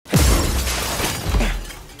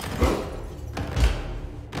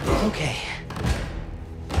Okay.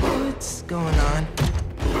 What's going on?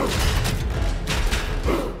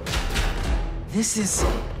 This is...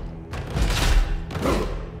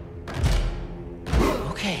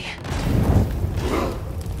 Okay.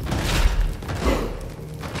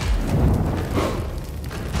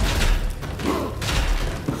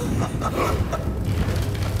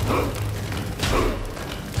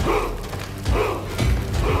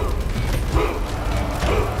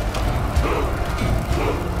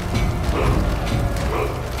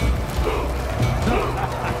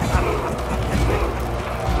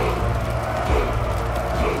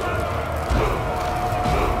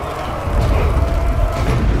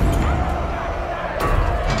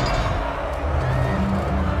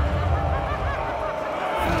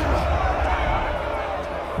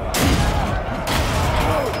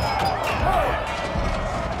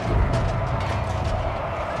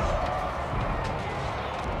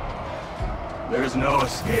 There's no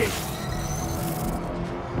escape.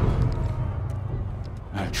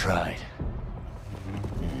 I've tried.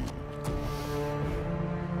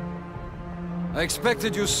 I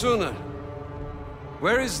expected you sooner.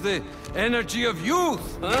 Where is the energy of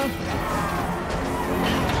youth, huh?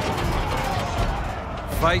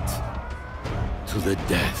 Fight to the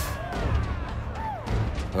death.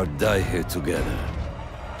 Or die here together.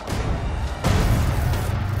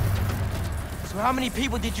 So how many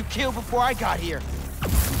people did you kill before I got here?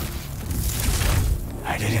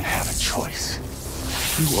 I didn't have a choice.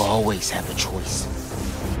 You always have a choice.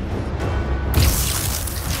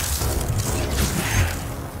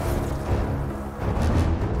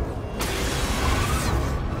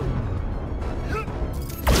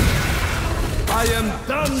 I am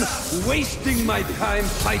done wasting my time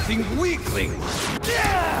fighting weaklings.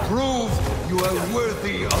 Prove you are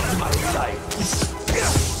worthy of my life.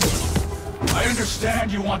 I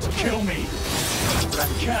understand you want to kill me, but I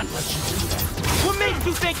can't let you do that. What makes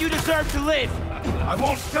you think you deserve to live? I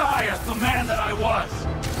won't die as the man that I was.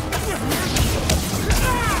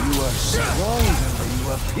 You are stronger than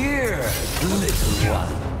you appear, little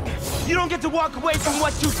one. You don't get to walk away from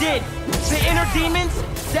what you did. The inner demons,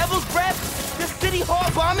 devil's breath, the city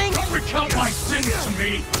hall bombing. Don't recount my sins to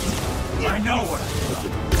me. I know what I've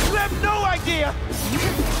done. You have no idea.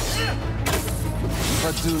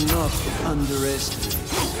 But do not underestimate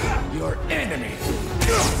your enemy.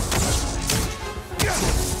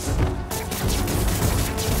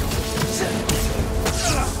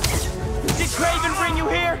 Did Kraven bring you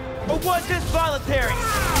here, or was this voluntary?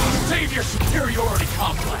 Save your superiority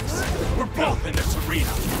complex. We're both in this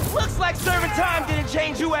arena. Looks like serving time didn't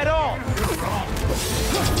change you at all. You're wrong.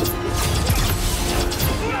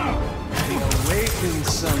 I awakened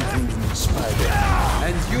something in the spider,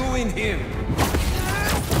 and you in him.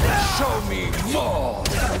 Show me more!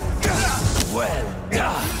 Well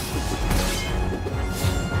done!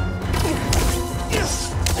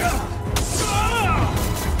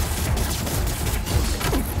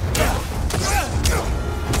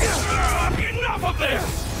 Enough of this!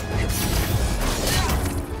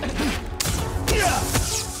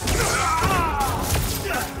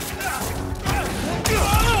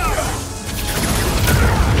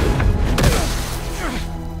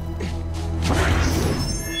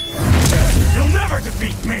 You'll never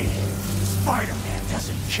defeat me! Spider-Man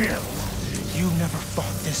doesn't kill. You never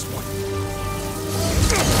fought this one.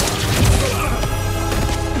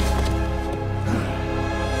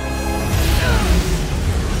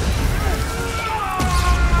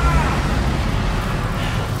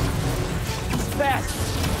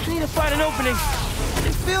 Fast! I need to find an opening.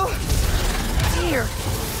 Phil? Here.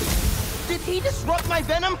 Did he disrupt my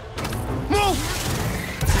venom? Move!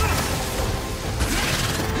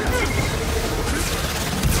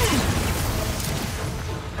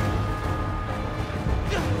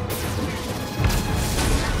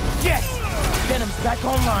 Venom's back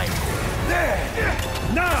online. There!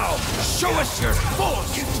 Now, show us your full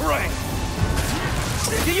strength!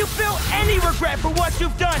 Do you feel any regret for what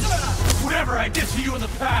you've done? Whatever I did to you in the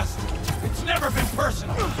past, it's never been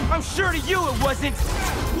personal. I'm sure to you it wasn't.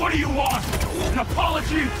 What do you want? An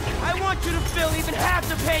apology? I want you to feel even half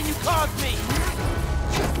the pain you caused me.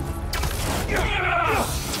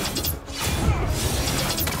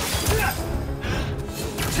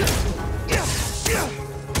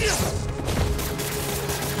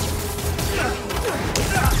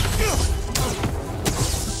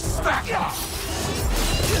 Back off!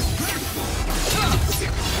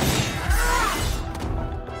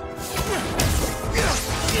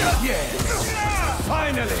 Yes!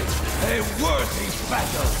 Finally, a worthy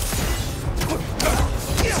battle!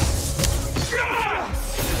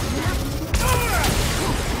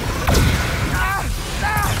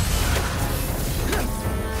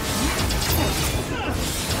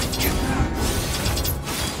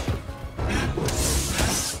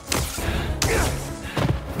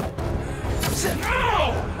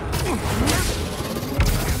 No!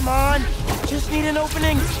 Come on, just need an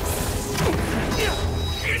opening.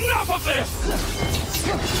 Enough of this!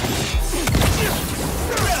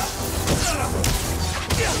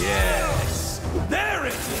 Yes! There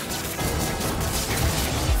it is!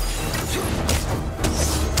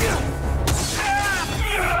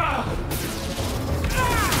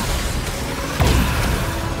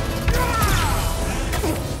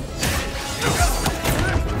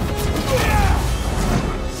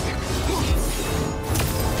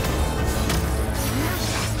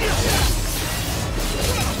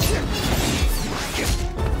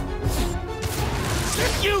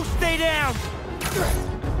 You stay down!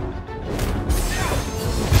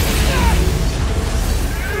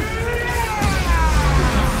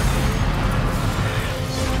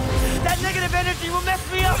 That negative energy will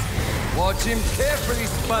mess me up! Watch him carefully,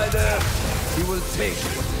 Spider. He will take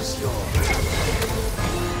what is yours.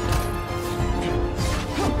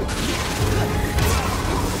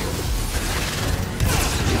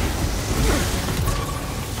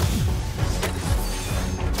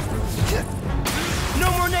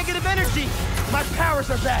 No more negative energy! My powers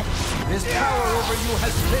are back! His power over you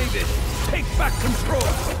has faded. Take back control.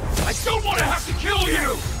 I don't want to have to kill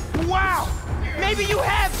you! Wow! Maybe you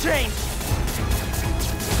have changed!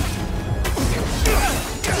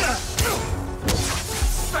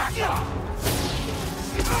 Back up!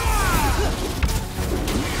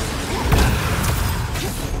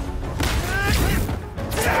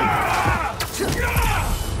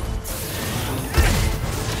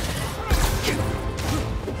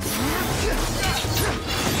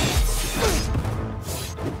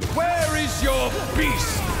 Where is your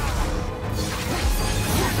beast?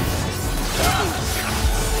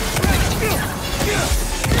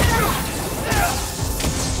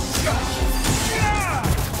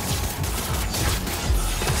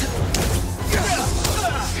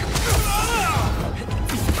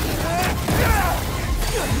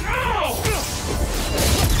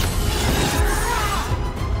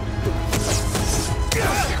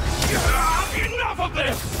 Enough of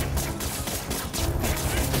this!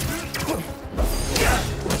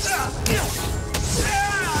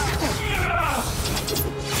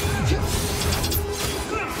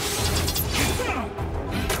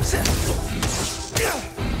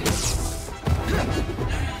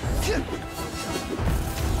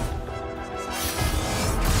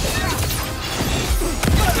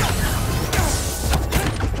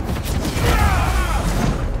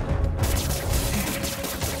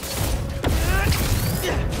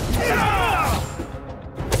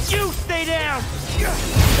 You stay down!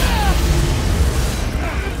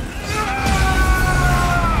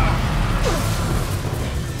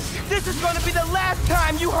 This is gonna be the last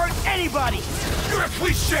time you hurt anybody! You're a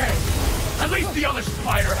cliché! At least the other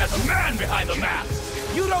spider has a man behind the mask!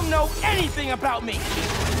 You don't know anything about me!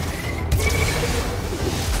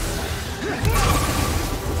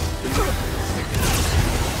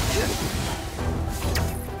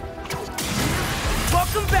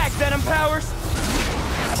 Welcome back, Venom Powers!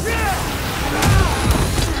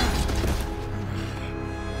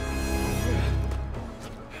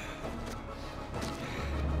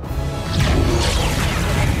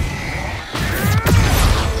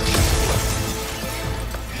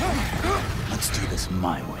 Let's do this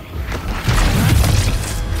my way.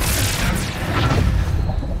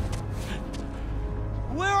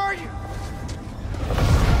 Where are you?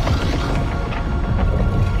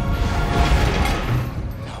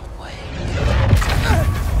 No way.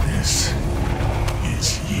 This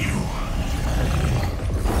is you.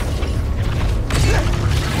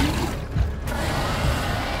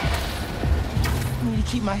 I need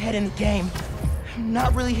to keep my head in the game. I'm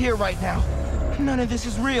not really here right now. None of this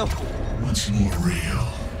is real. What's more real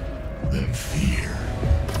than fear?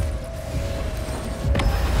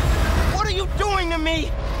 What are you doing to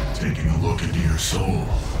me? Taking a look into your soul,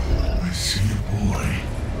 I see a boy,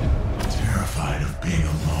 terrified of being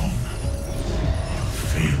alone, of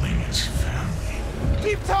failing his family.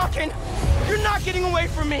 Keep talking! You're not getting away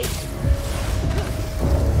from me!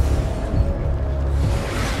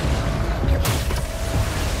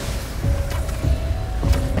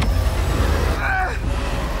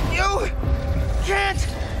 You can't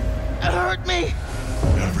hurt me!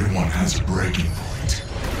 Everyone has a breaking point,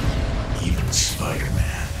 even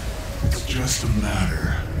Spider-Man. It's just a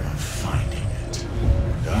matter of finding it.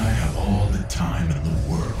 And I have all the time in the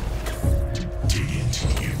world to dig into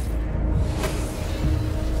you.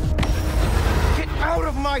 Get out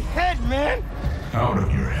of my head, man! Out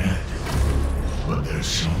of your head. But there's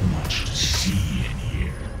so much to see in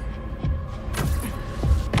here.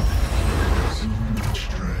 So much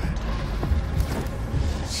dread.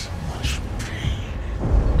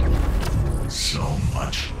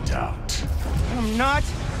 not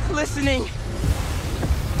listening.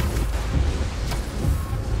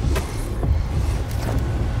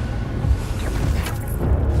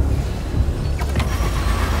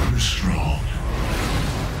 You're strong,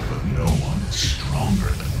 but no one is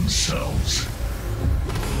stronger than themselves.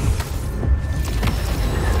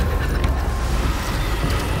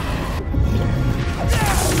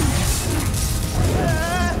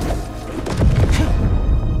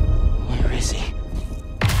 Where is he?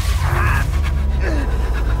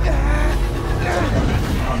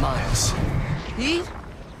 Miles, He?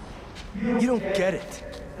 you don't get it.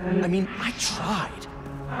 I mean, I tried.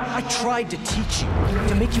 I tried to teach you,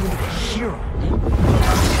 to make you into a hero.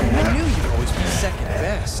 I knew you'd always be second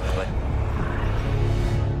best, but...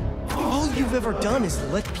 all you've ever done is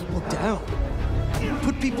let people down.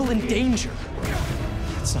 Put people in danger.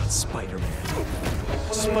 That's not Spider-Man.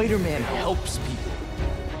 Spider-Man helps people.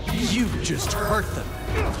 You just hurt them.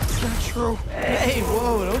 It's not true. Hey,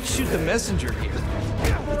 whoa, don't shoot the messenger here.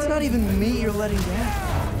 It's not even me you're letting down.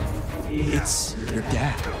 It's your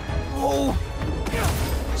dad. Oh,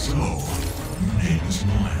 So, your name is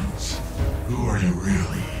Miles. Who are you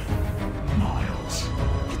really, Miles?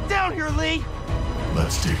 get down here, Lee.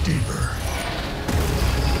 Let's dig deeper.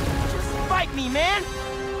 Just fight me, man.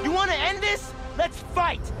 You want to end this? Let's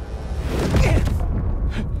fight.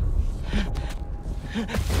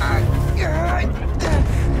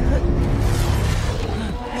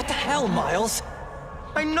 What the hell, Miles?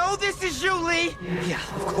 I know this is you, Lee. Yeah,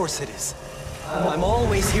 of course it is. I'm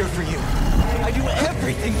always here for you. I do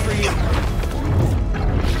everything for you.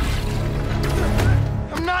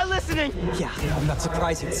 I'm not listening. Yeah, I'm not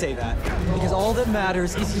surprised you'd say that. Because all that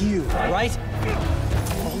matters is you, right?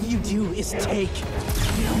 All you do is take.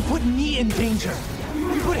 You put me in danger.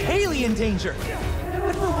 You put Haley in danger.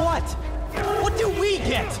 And for what? What do we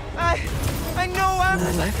get? I know I'm...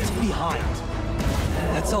 Left behind.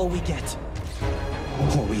 That's all we get.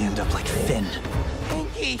 Or we end up like Finn.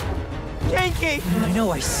 Ganke! Ganke! I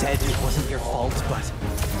know I said it wasn't your fault, but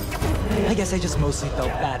I guess I just mostly felt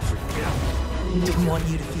bad for you. Didn't want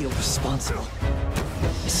you to feel responsible.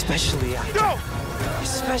 Especially after... Go!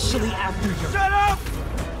 Especially after your... Shut up!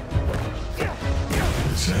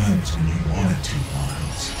 This ends when you wanted to,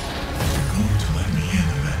 Miles. You're going to let me in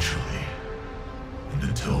eventually. And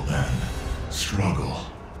until then, struggle.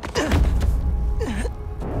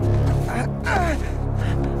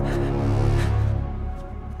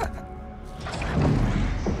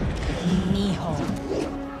 Mijo.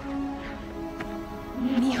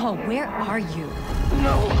 Mijo, where are you?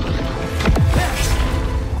 No!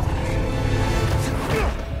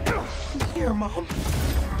 Here, Mom.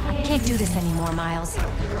 I can't do this anymore, Miles.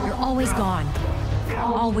 You're always gone.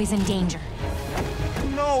 Always in danger.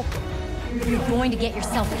 No! You're going to get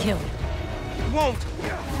yourself killed. Won't!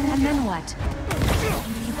 And then what?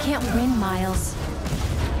 You can't win, Miles.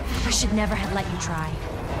 I should never have let you try.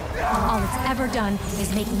 All it's ever done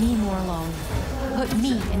is make me more alone. Put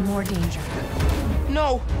me in more danger.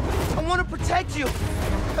 No! I want to protect you!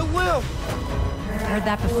 I will! Heard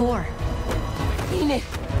that before. Mean it!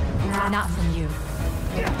 Not from you.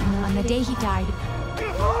 On the day he died,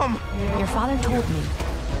 Mom! your father told me,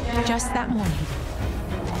 just that morning,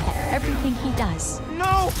 that everything he does...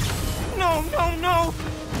 No! No, no, no!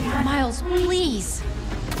 Miles, please!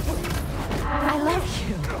 I love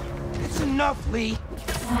you. It's enough, Lee!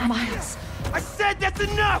 Miles, I said that's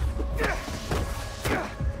enough!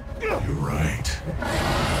 You're right.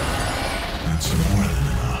 That's more than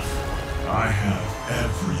enough. I have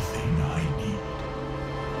everything I need.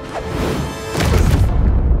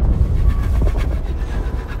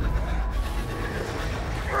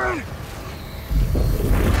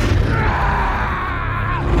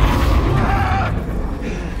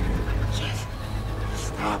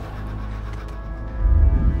 Stop.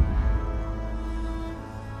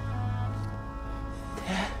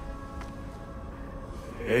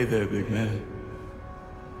 Hey there, big man.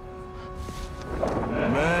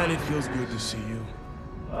 Man, it feels good to see you.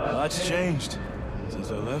 Lots changed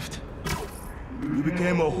since I left. You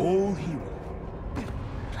became a whole hero. But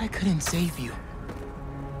I couldn't save you.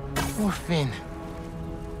 Or Finn.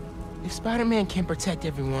 If Spider-Man can't protect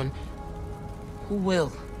everyone, who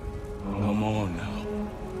will? Come on now.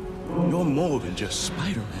 You're more than just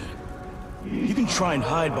Spider-Man. You can try and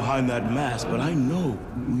hide behind that mask, but I know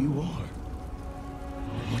who you are.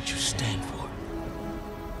 And what you stand for.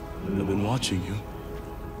 I've been watching you.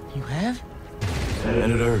 You have?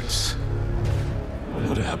 And it hurts.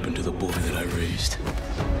 What happened to the boy that I raised?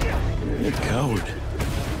 You're a coward.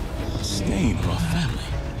 A stain on our family.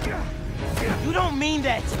 You don't mean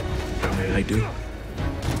that! I do.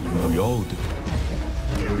 We all do.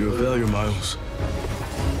 You're a failure, Miles.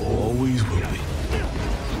 Always will be.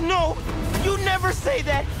 No! You never say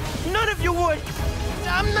that! None of you would!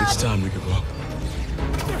 I'm not... It's time to give up.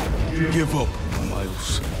 Give up,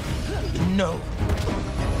 Miles. No.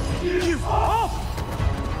 Give up!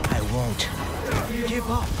 I won't. Give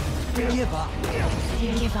up. Give up.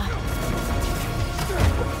 Give up.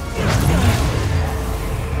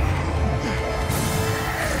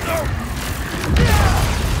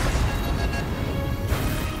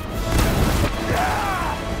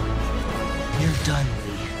 You're done,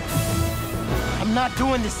 Lee. I'm not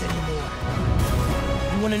doing this anymore.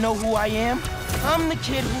 You wanna know who I am? I'm the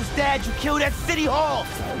kid whose dad you killed at City Hall!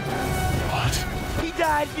 What? He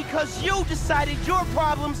died because you decided your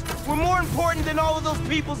problems were more important than all of those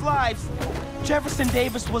people's lives. Jefferson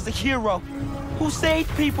Davis was a hero who saved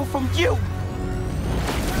people from you.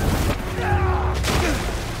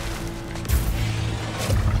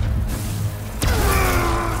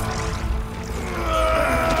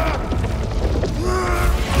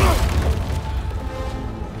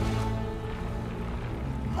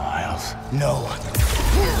 Miles. No.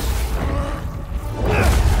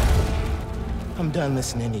 I'm done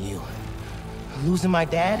listening to you. Losing my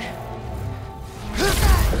dad?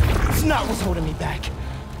 It's not what's holding me back.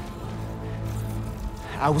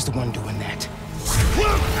 I was the one doing that.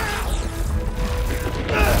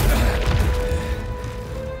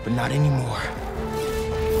 But not anymore.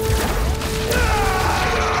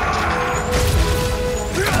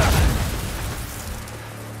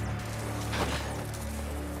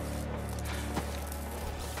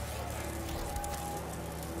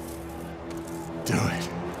 Do it.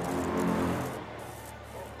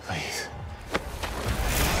 Please.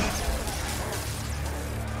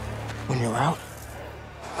 When you're out,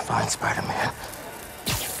 find Spider-Man.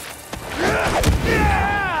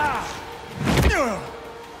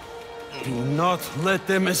 Do not let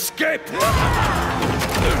them escape!